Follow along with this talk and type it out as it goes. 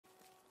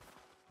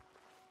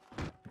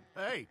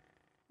Hey,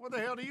 what the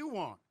hell do you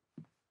want?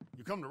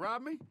 You come to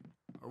rob me?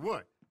 Or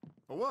what?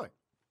 Or what?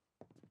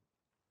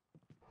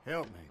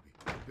 Help,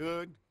 maybe.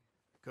 Good.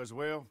 Because,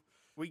 well,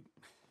 we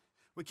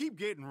keep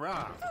getting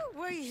robbed.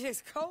 Oh, wait,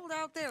 it's cold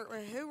out there.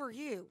 Who are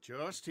you?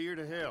 Just here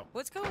to help.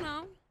 What's going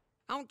on?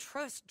 I don't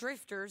trust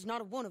drifters,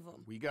 not one of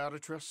them. We gotta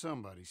trust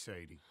somebody,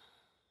 Sadie.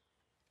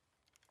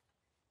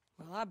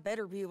 Well, I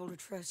better be able to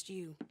trust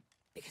you.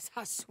 Because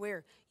I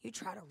swear, you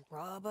try to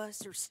rob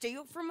us or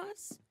steal from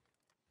us,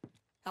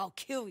 I'll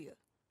kill you.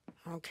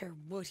 I don't care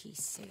what he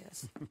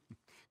says.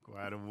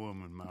 Quite a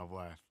woman, my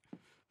wife.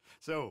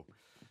 So,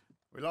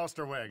 we lost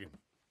our wagon.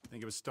 I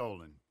think it was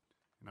stolen.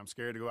 And I'm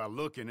scared to go out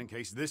looking in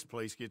case this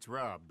place gets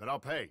robbed. But I'll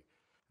pay.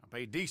 I'll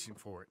pay decent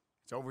for it.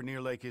 It's over near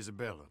Lake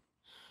Isabella.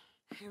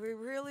 We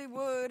really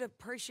would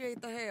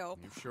appreciate the help.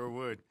 You sure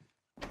would.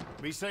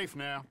 Be safe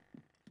now.